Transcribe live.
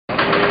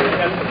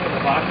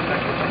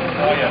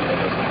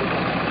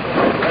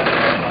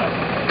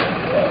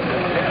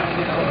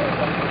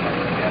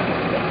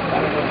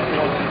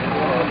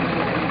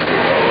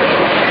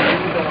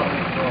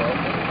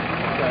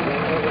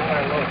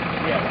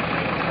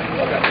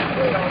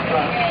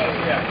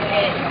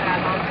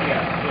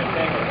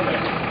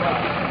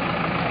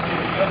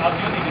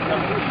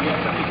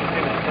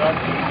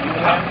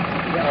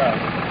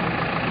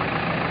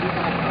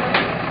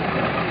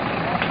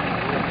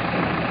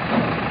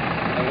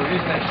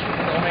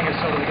Filming is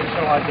so that we can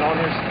show our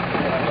donors.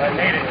 I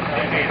made it.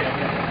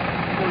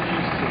 We're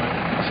used to it.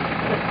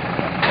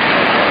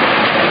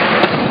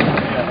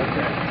 Yeah,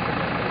 okay.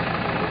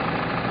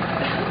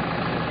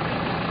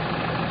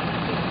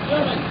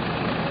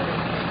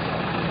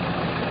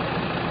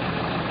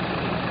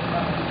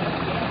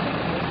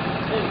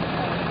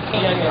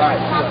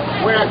 Alright,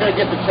 we're not going to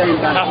get the same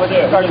done. Let's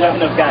start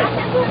having those guys.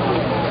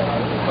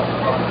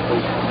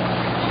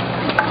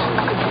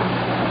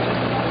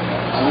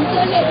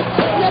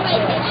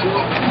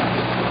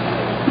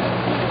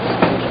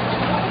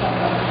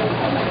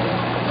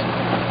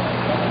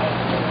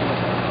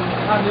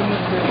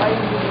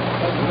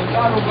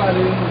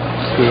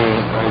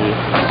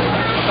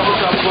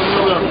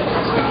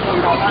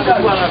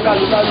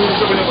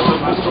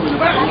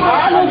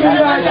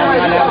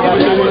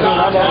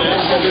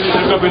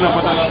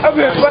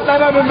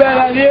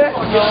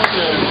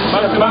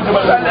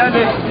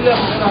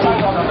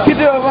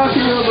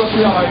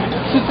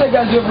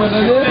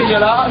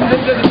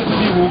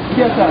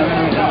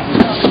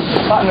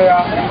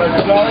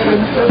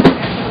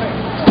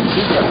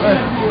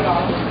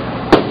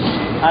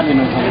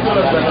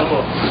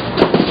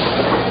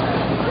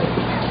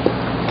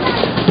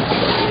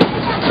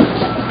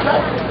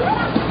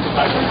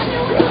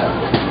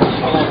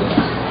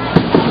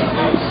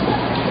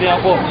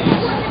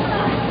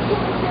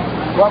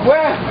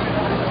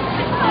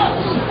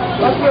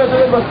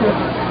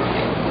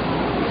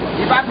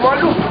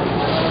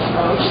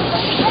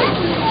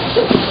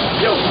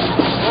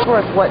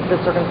 What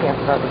the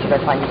circumstances are that you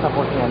guys find yourself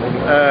working under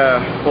here?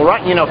 Well,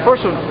 right, you know, the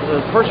first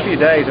few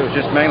days it was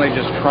just mainly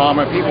just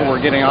trauma. People were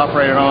getting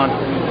operated on,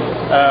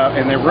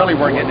 and they really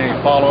weren't getting any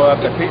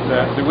follow-up.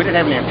 We didn't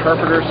have any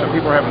interpreters, so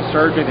people were having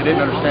surgery. They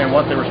didn't understand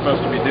what they were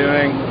supposed to be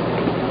doing.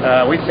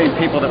 We've seen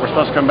people that were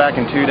supposed to come back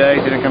in 2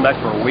 days. They didn't come back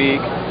for a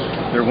week.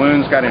 Their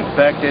wounds got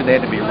infected. They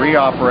had to be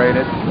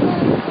reoperated.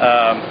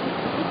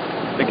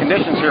 The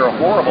conditions here are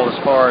horrible as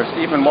far as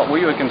even what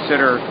we would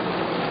consider,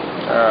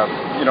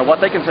 you know,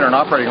 what they consider an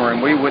operating room.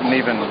 We wouldn't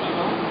even,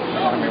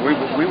 I mean,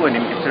 we wouldn't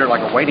even consider it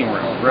like a waiting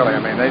room, really. I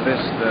mean, their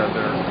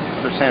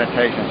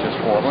sanitation is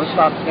just horrible. It's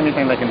not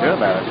anything they can do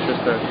about it.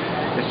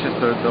 It's just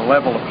the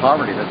level of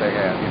poverty that they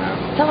have, you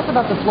know. Tell us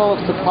about the flow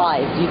of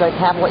supplies. Do you guys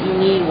have what you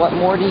need? What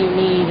more do you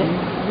need?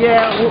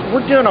 Yeah,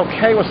 we're doing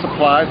okay with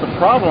supplies. The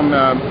problem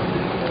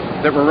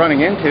that we're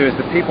running into is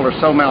that people are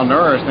so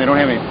malnourished and they don't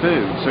have any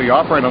food. So you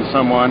operate on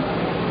someone,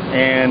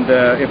 and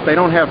if they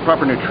don't have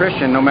proper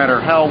nutrition, no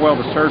matter how well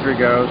the surgery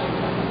goes,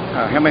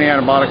 how many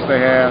antibiotics they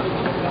have,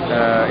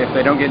 if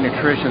they don't get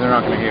nutrition, they're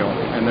not going to heal,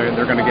 and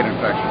they're going to get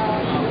infection.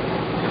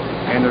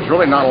 And there's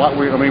really not a lot.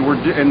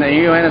 And the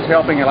UN is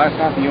helping. Last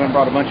night the UN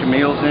brought a bunch of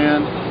meals in,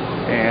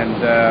 and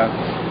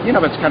you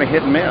know, it's kind of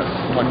hit and miss.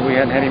 Like we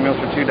hadn't had any meals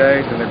for 2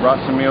 days, and they brought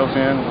some meals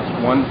in,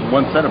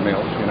 one set of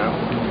meals, you know.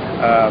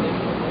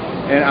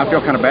 And I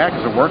feel kind of bad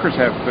because the workers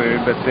have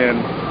food, but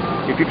then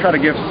if you try to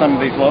give some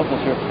of these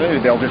locals here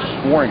food, they'll just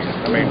swarm you.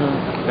 I mean,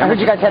 I heard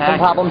you guys had some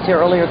problems here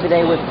earlier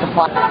today with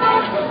supply.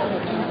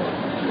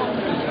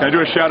 Can I do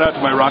a shout out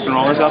to my rock and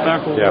rollers out there?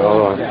 Yeah,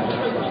 hold on.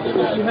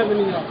 Do you have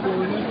any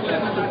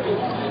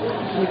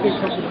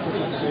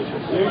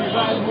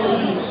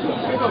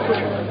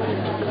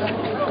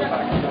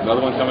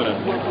Another one coming in.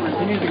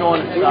 You need to go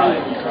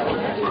inside.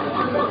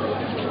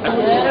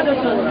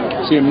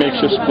 See a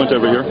makeshift splint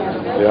over here.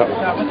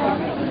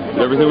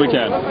 Yeah. Everything we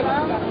can.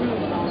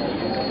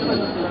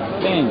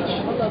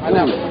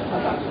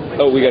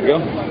 Oh, we gotta go?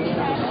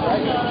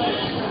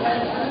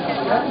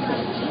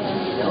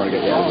 I want to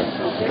get you out of there.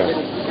 Okay.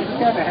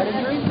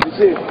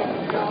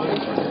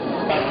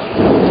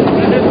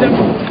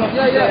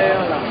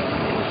 Yeah.